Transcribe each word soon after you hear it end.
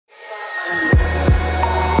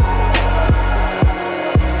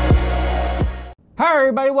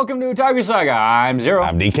everybody, welcome to Otaku Saga. I'm Zero.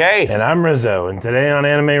 I'm DK. And I'm Rizzo, and today on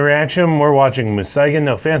Anime Reaction, we're watching Musaigen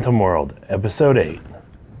no Phantom World, Episode 8.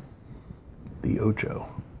 The Ocho.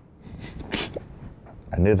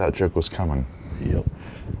 I knew that joke was coming. Yep.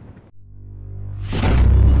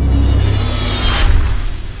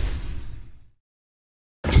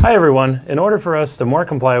 Hi everyone. In order for us to more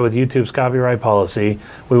comply with YouTube's copyright policy,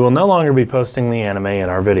 we will no longer be posting the anime in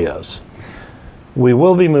our videos. We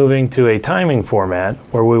will be moving to a timing format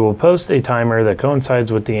where we will post a timer that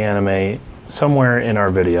coincides with the anime somewhere in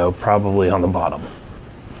our video, probably on the bottom.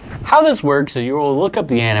 How this works is you will look up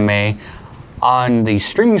the anime on the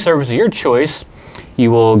streaming service of your choice.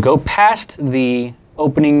 You will go past the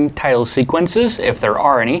opening title sequences, if there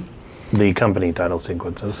are any. The company title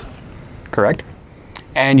sequences. Correct.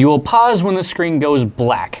 And you will pause when the screen goes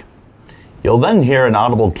black. You'll then hear an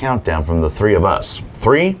audible countdown from the three of us.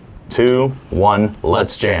 3, 2, 1,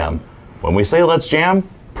 let's jam. When we say let's jam,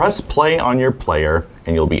 press play on your player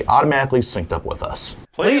and you'll be automatically synced up with us.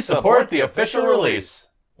 Please support the official release.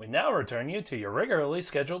 We now return you to your regularly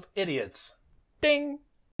scheduled idiots. Ding!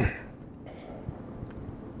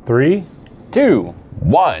 3, 2,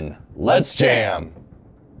 1, let's jam.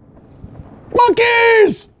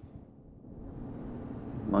 Monkeys!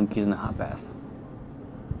 Monkeys in a hot bath.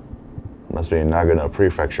 Must be in Nagano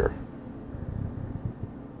Prefecture.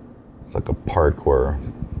 It's like a park where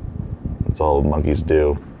that's all monkeys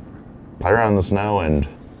do. Play around in the snow and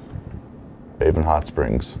bathe in hot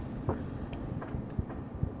springs.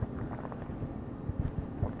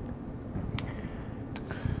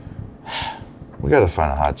 We gotta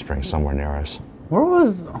find a hot spring somewhere near us.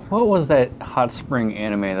 What was that hot spring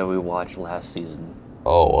anime that we watched last season?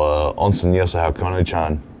 Oh, Onsen Yosahao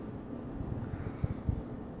Kono-chan.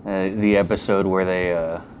 The episode where they,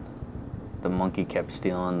 the monkey kept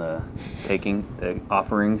stealing the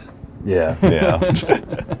offerings. Yeah. Yeah.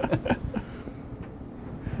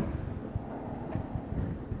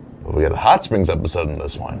 We got a hot springs episode in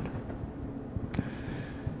this one.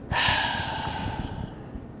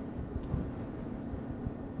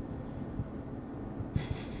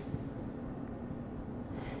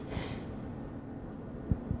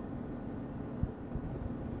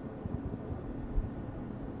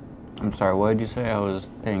 I'm sorry, what did you say? I was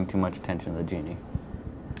paying too much attention to the genie.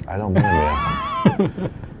 I don't blame you.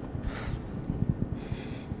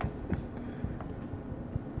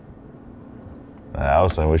 I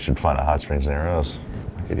was saying we should find a hot springs near us.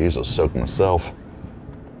 I could use a soak myself.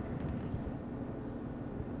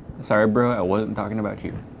 Sorry, bro, I wasn't talking about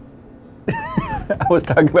you. I was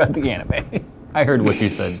talking about the anime. I heard what you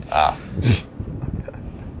said. Ah.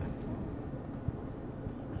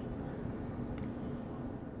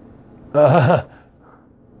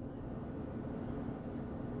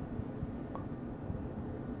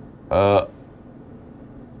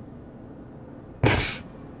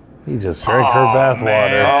 He just drank her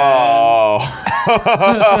bathwater.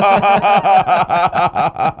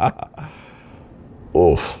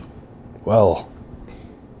 Oh. Oof. Well.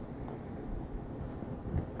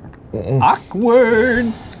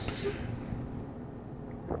 Awkward.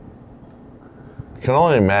 I can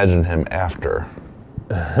only imagine him after.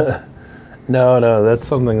 No, that's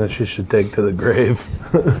something that she should take to the grave.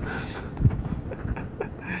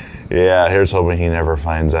 Yeah, here's hoping he never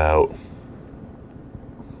finds out.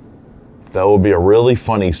 That would be a really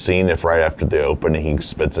funny scene if right after the opening he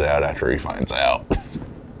spits it out after he finds out.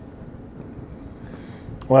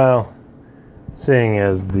 Well, seeing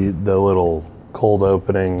as the little cold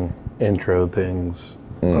opening intro things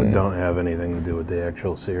don't have anything to do with the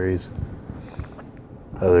actual series,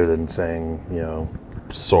 other than saying, you know,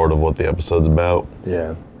 Sort of what the episode's about.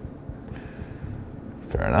 yeah.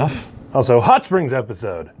 Fair enough. Also, Hot Springs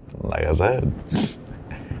episode. Like I said.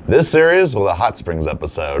 This series was a Hot Springs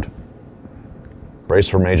episode. Brace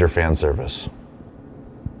for major fan service.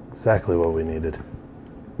 Exactly what we needed.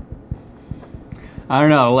 I don't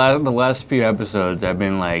know, the last few episodes I've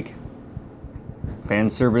been like, fan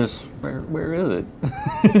service, where is it?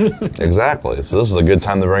 Exactly. So this is a good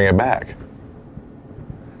time to bring it back.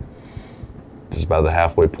 Just about the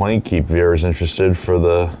halfway point, keep viewers interested for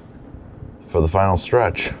the final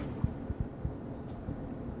stretch.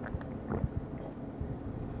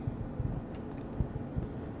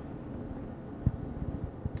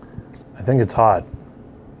 I think it's hot.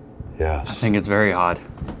 Yes. I think it's very hot.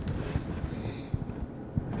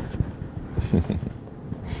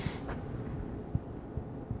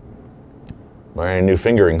 Learning a new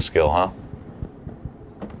fingering skill, huh?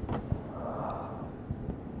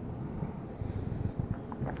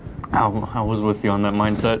 I was with you on that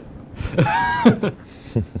mindset.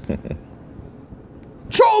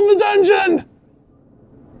 Troll in the dungeon!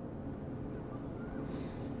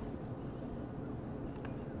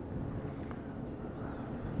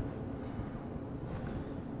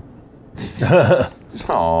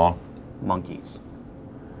 Aw. Monkeys.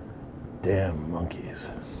 Damn monkeys.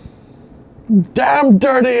 Damn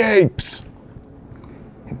dirty apes!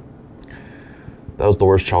 That was the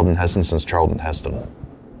worst Charlton Heston since Charlton Heston.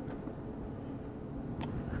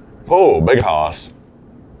 Oh, big hoss.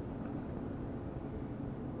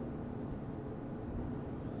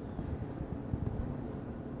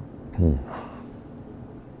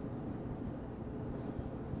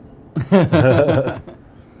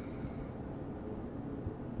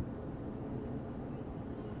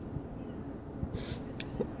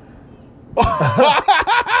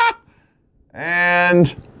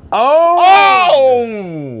 And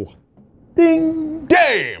oh! Ding!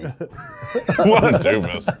 Game! What a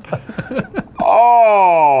doofus.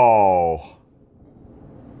 Oh!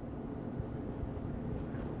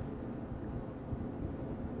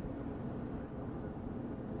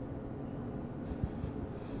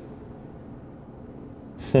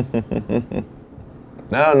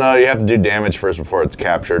 No, you have to do damage first before it's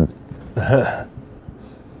captured.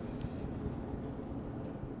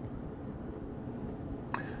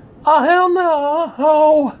 Oh, hell no!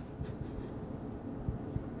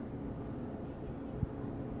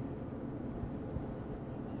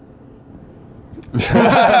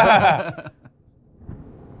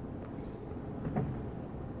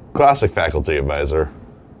 Classic faculty advisor.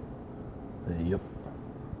 Yep.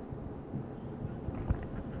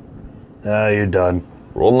 Ah, you're done.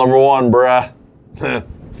 Rule number 1, bruh.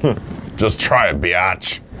 Just try it,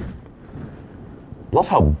 biatch. Love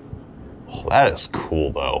how... Oh, that is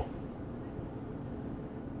cool, though.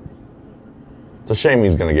 It's a shame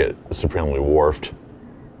he's gonna get supremely warped.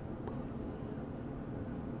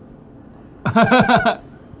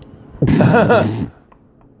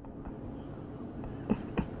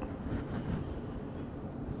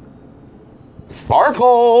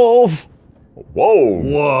 Farkles! Whoa!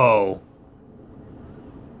 Whoa.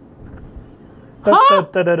 The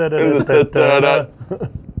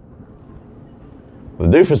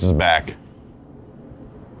doofus is back.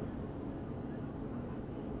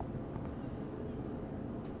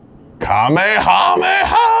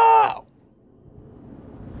 Kamehameha!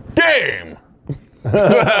 Game!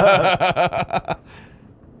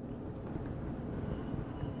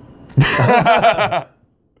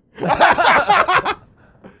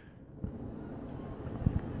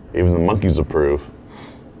 Even the monkeys approve.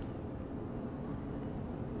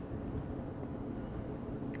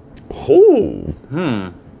 Ooh. Hmm.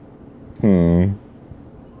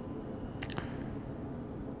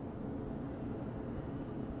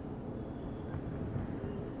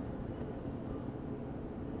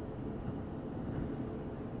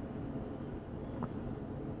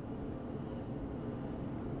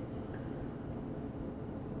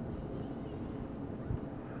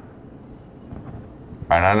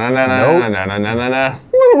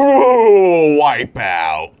 Wipe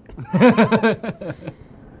out. I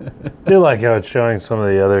do like how it's showing some of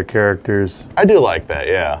the other characters. I do like that,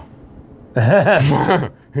 yeah.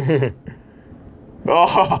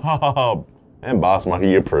 Oh, and Boss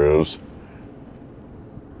Monkey approves.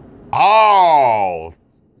 Oh,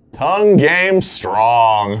 tongue game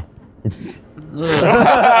strong.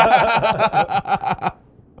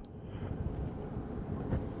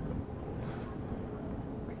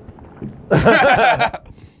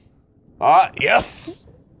 Yes.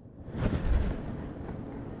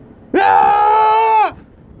 Ah!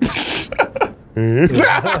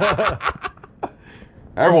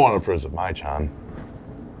 Everyone approves of my Chan.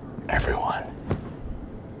 Everyone.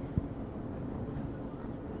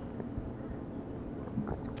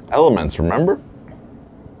 Elements, remember?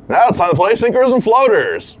 Now it's time to play sinkers and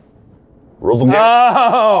floaters. Rules of the game.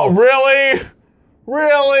 Oh, Really?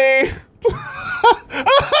 Really?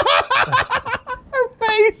 Her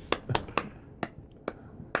face.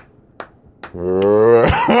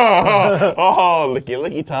 Oh, licky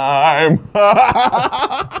licky time.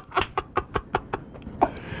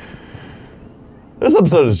 This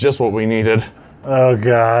episode is just what we needed. Oh,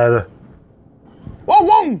 God. Whoa,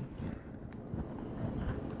 whoa.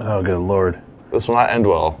 Oh, good Lord. This will not end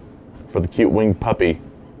well for the cute winged puppy.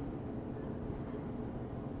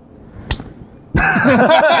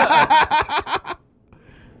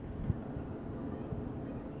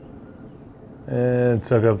 And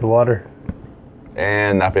soak up the water.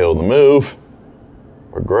 And not be able to move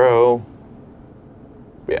or grow.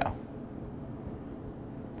 Yeah.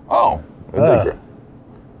 Oh, it did grow.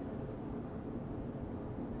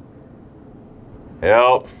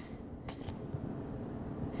 Yep.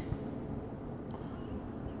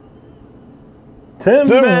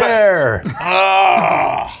 Timber!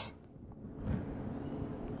 Ah.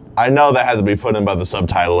 I know that had to be put in by the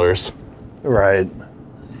subtitlers. Right.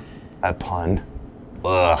 That pun.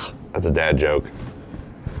 Ugh, that's a dad joke.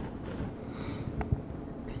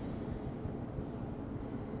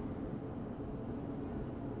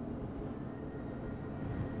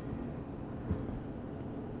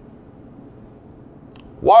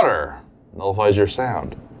 Water nullifies your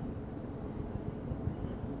sound.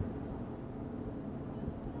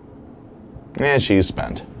 And she's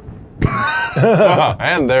spent.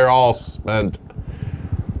 And they're all spent.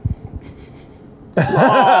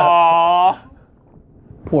 Aww.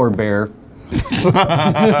 Poor bear.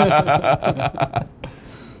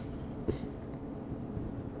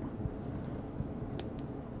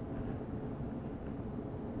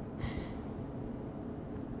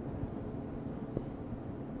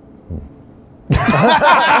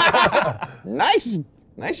 Nice.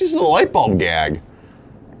 Nice use of the light bulb gag.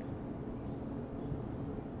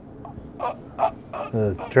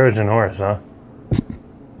 The Trojan horse, huh?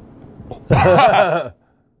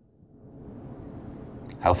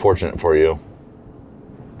 How fortunate for you.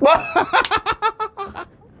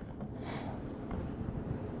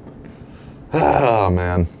 Oh,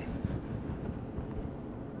 man.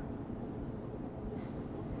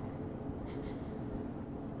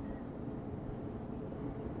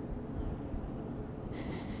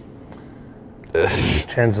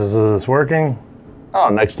 Chances of this working? Oh,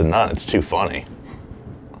 next to none. It's too funny.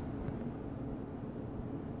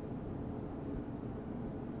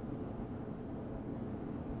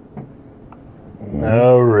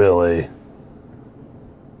 Oh, really?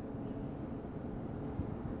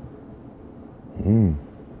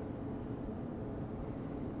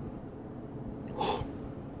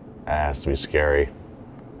 That has to be scary.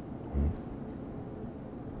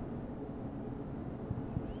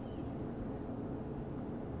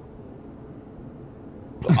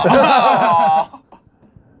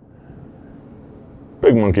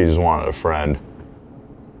 Big Monkey just wanted a friend.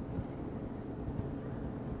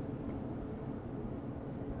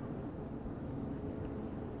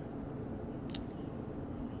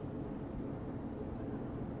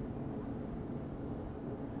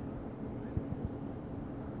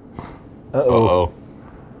 Uh-oh. Uh-oh.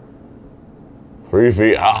 3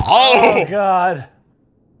 feet. Oh! Oh, God.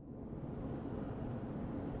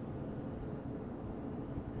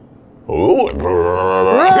 Ooh.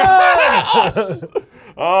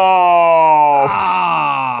 Oh!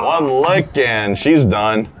 One lick and she's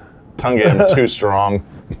done. Tongue getting too strong.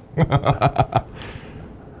 I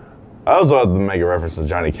also had to make a reference to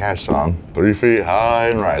Johnny Cash song, 3 feet high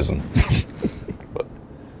and rising.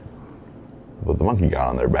 but the monkey got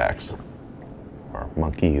on their backs. Or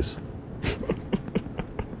monkeys.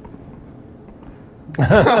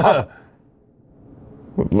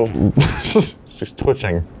 She's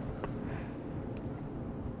twitching.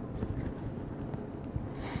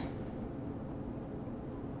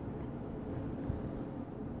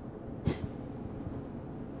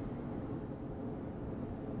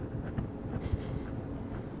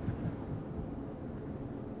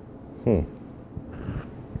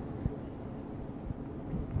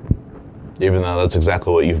 Even though that's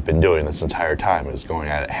exactly what you've been doing this entire time, is going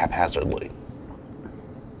at it haphazardly.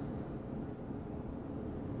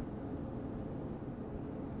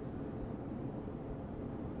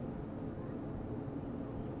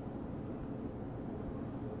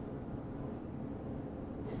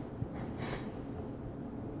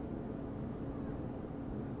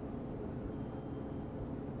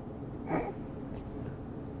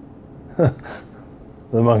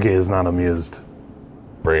 The monkey is not amused.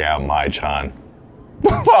 Bring out my Chan.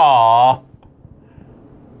 Aww.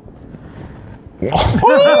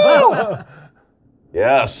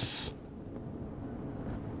 Yes.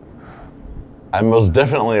 I most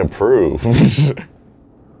definitely approve.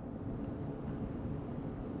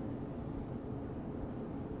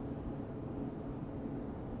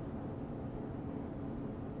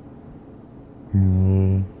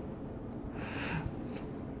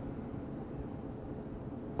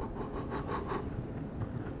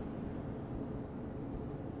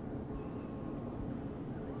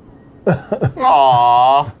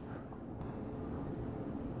 Aww.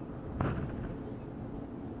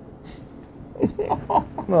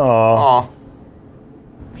 Aww.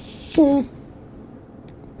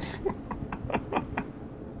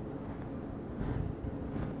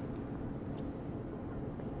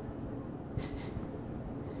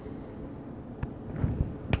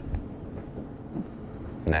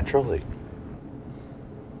 Naturally.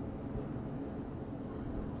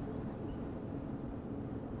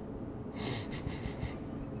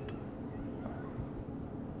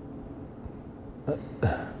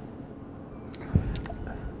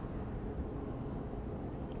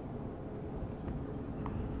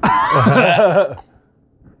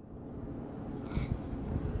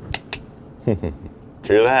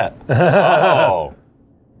 True that. Oh.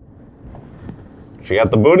 She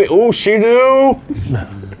got the booty. Ooh, she do.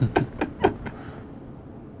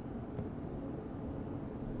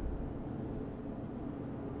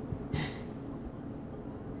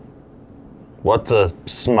 What's a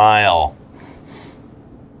smile?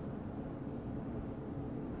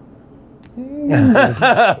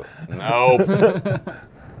 Nope.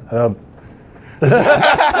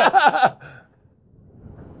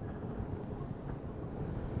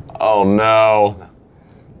 Oh no.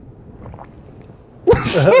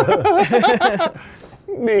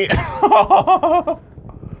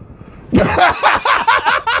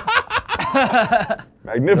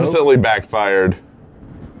 Magnificently backfired.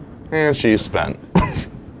 And she's spent.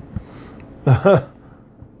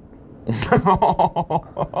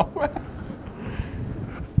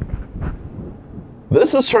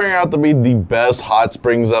 This is turning out to be the best Hot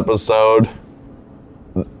Springs episode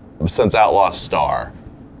since Outlaw Star.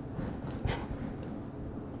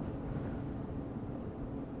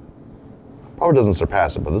 Probably doesn't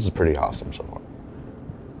surpass it, but this is pretty awesome so far.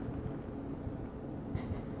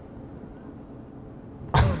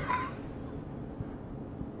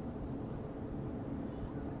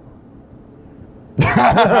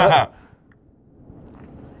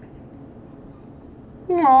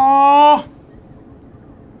 Aww.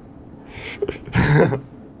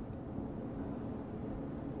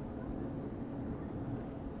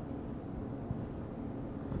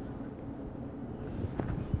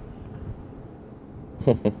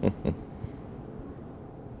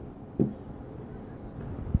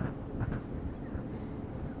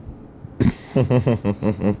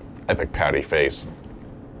 Epic pouty face.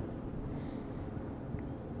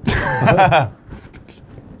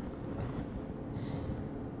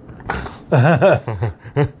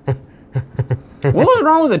 What was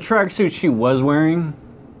wrong with the tracksuit she was wearing?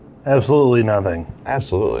 Absolutely nothing.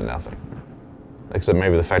 Absolutely nothing. Except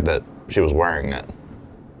maybe the fact that she was wearing it.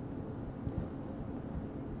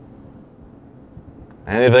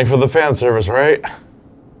 Anything for the fan service, right?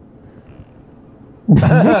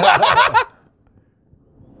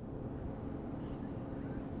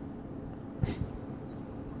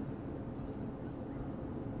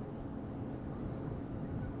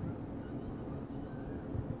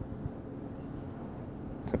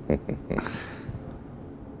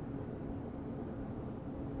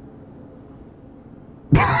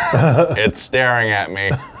 It's staring at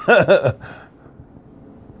me.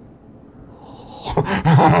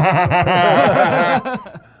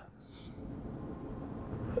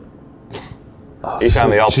 He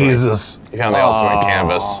found the ultimate. Jesus. He found the ultimate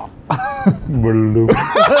canvas.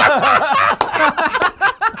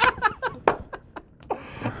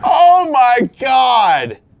 Oh my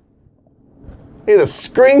God! He had to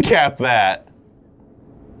screen cap that.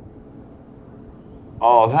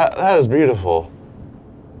 Oh, that is beautiful.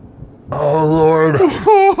 Oh Lord.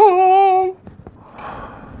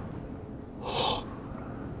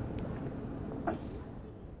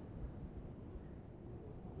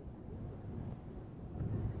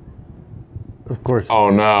 Of course. Oh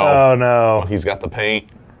no. Oh no. Oh, he's got the paint.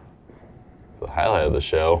 The highlight of the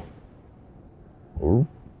show. Ooh.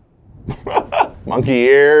 Monkey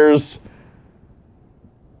ears.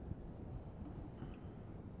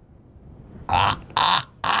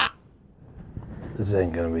 This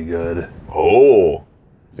ain't gonna be good. Oh.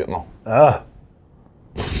 He's getting all Ah.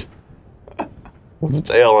 with the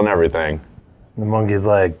tail and everything. The monkey's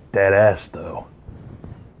like, that ass though.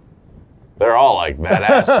 They're all like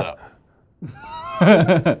badass though.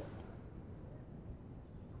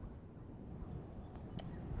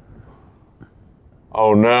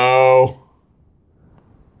 Oh no.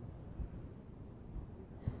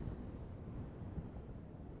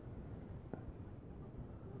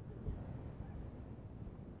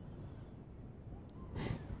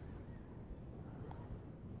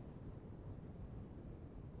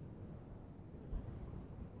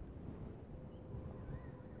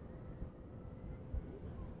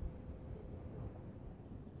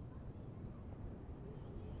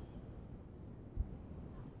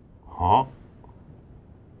 Huh?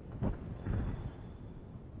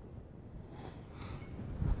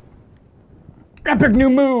 Epic new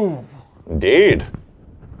move! Indeed.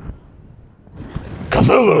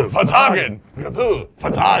 Cthulhu, Fatagan! Cthulhu,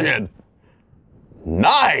 Fatagan!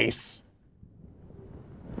 Nice!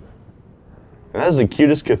 That is the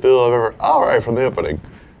cutest Cthulhu I've ever... All right, from the opening.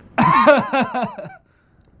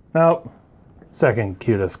 Nope. Second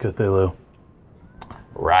cutest Cthulhu.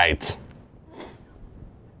 Right.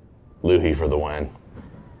 Luhi for the win.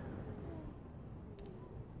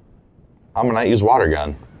 I'm gonna use water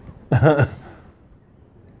gun.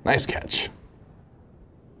 Nice catch.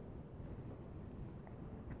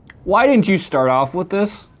 Why didn't you start off with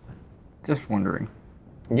this? Just wondering.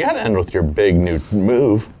 You gotta end with your big new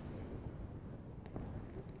move.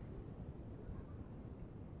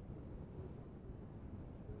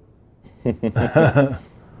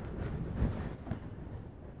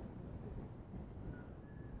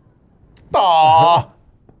 Aww.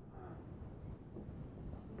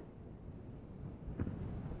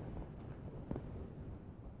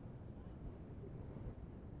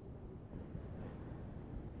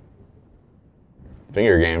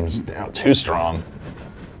 Finger game's down too strong.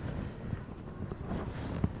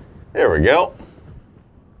 There we go.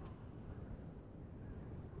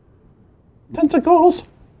 Tentacles.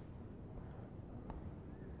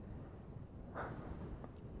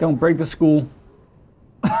 Don't break the school.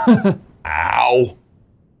 Ow.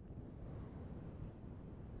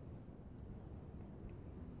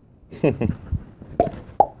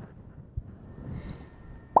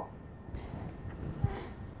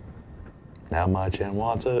 Now my chan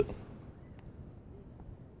wants it.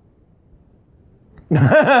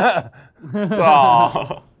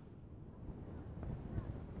 Aw.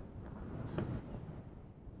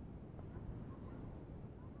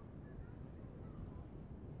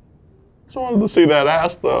 Just wanted to see that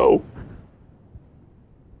ass, though.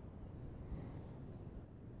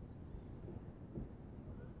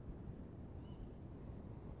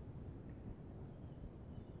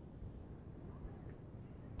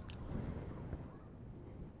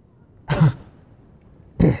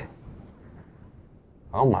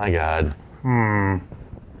 Oh my god.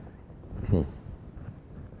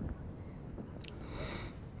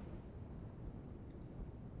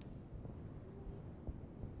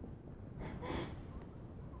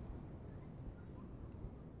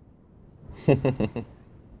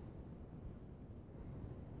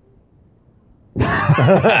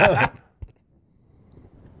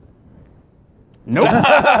 Nope.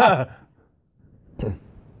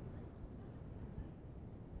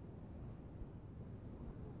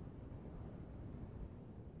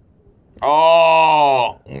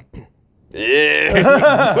 Oh,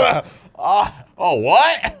 yeah. Oh,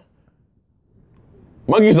 what?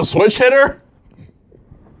 Monkey's a switch hitter?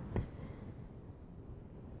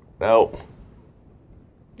 Nope.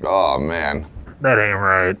 Oh, man. That ain't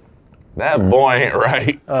right. That boy ain't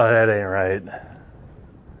right. Oh, that ain't right.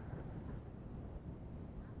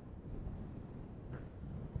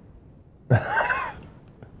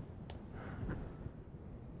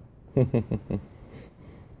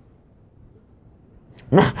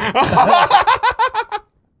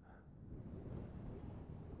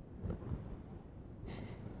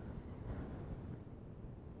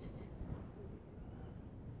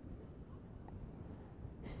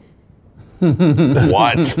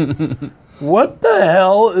 What? What the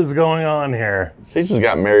hell is going on here? He just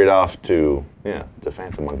got married off to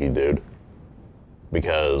Phantom Monkey Dude.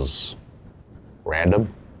 Because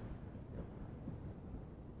random.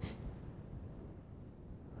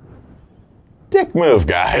 Dick move,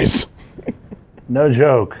 guys. No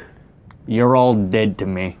joke. You're all dead to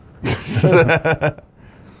me.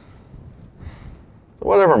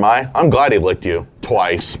 Whatever, Mai. I'm glad he licked you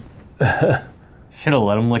twice. Should have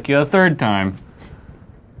let him lick you a third time.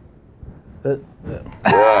 Ugh.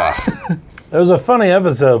 It was a funny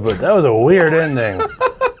episode, but that was a weird ending.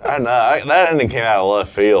 I know. That ending came out of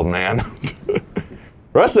left field, man. The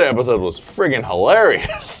rest of the episode was friggin'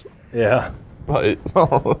 hilarious. Yeah. But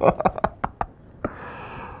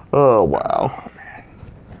oh, wow.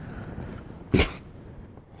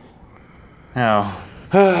 Oh.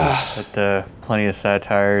 But plenty of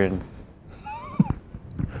satire and...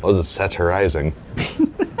 What was it, satirizing?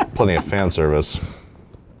 Plenty of fan service.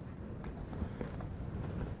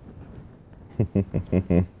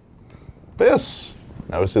 This.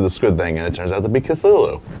 Now we see the squid thing, and it turns out to be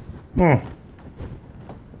Cthulhu.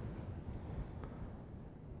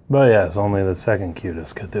 But yeah, it's only the second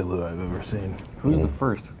cutest Cthulhu I've ever seen. Who's the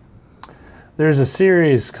first? There's a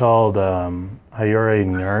series called Hayore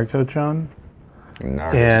Naruko-chan.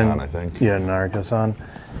 Naruto-san, I think. Yeah, Naruto-san.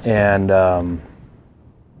 And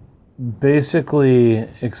basically,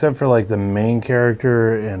 except for like the main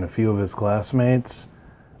character and a few of his classmates,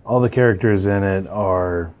 all the characters in it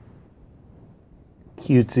are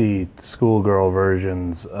cutesy schoolgirl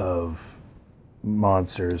versions of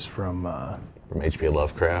monsters from H.P.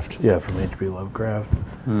 Lovecraft. Yeah, from H.P. Lovecraft.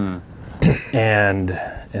 And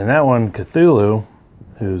in that one, Cthulhu,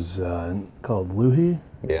 who's called Luhi,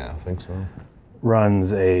 Yeah, I think so.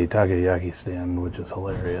 runs a takoyaki stand, which is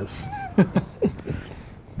hilarious.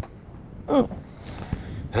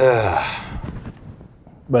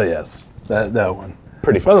 But yes, that one.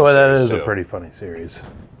 Pretty By funny. the way, that is series, a pretty funny series.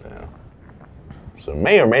 Yeah. So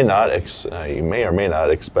may or may not you may or may not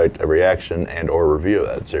expect a reaction and or review of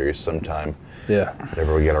that series sometime. Yeah.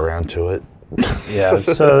 Whenever we get around to it. Yeah.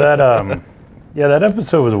 So that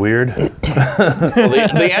episode was weird. Well,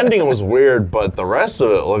 the ending was weird, but the rest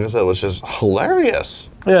of it, like I said, was just hilarious.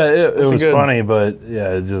 Yeah, it was good- funny, but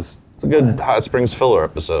yeah, It's a good Hot Springs filler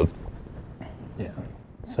episode. yeah.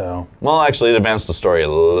 So Well, actually, it advanced the story a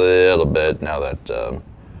little bit now that,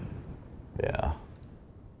 yeah.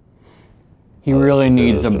 He really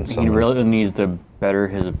needs there's been he some- really needs to better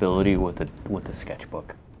his ability with the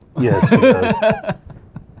sketchbook. yes, it does.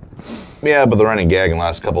 Yeah, but the running gag in the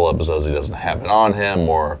last couple episodes, he doesn't have it on him,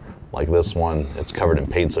 or like this one, it's covered in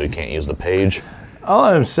paint, so he can't use the page. All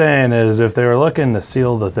I'm saying is, if they were looking to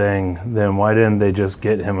seal the thing, then why didn't they just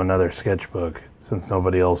get him another sketchbook? Since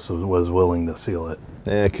nobody else was willing to seal it.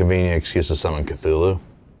 Yeah, convenient excuse to summon Cthulhu.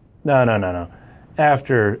 No.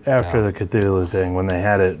 After the Cthulhu thing, when they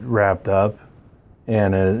had it wrapped up,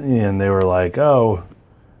 and they were like, oh,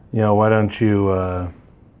 why don't you?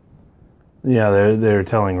 They're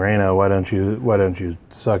telling Reyna, why don't you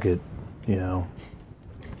suck it?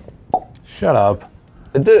 Shut up.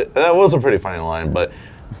 It did. That was a pretty funny line, but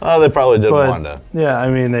they probably didn't want to. Yeah, I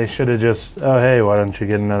mean, they should have just, oh, hey, why don't you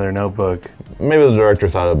get another notebook? Maybe the director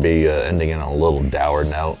thought it'd be ending in a little dour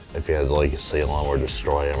note if you had to like seal him or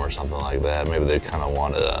destroy him or something like that. Maybe they kind of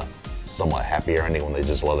wanted a somewhat happier ending when they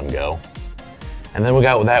just let him go. And then we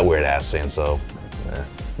got with that weird ass scene, so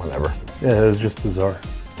whatever. Yeah, it was just bizarre.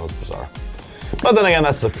 It was bizarre. But then again,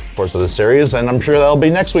 that's the course of the series, and I'm sure that'll be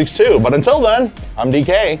next week's too. But until then, I'm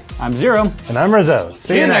DK. I'm Zero. And I'm Rizzo.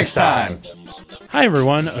 See you next time. Hi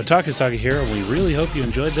everyone, Otaku Saga here, and we really hope you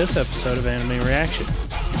enjoyed this episode of Anime Reaction.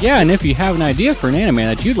 Yeah, and if you have an idea for an anime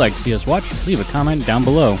that you'd like to see us watch, leave a comment down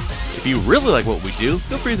below. If you really like what we do,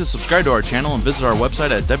 feel free to subscribe to our channel and visit our website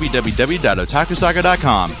at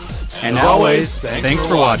www.otakusaga.com. And as always, thanks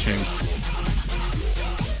for watching.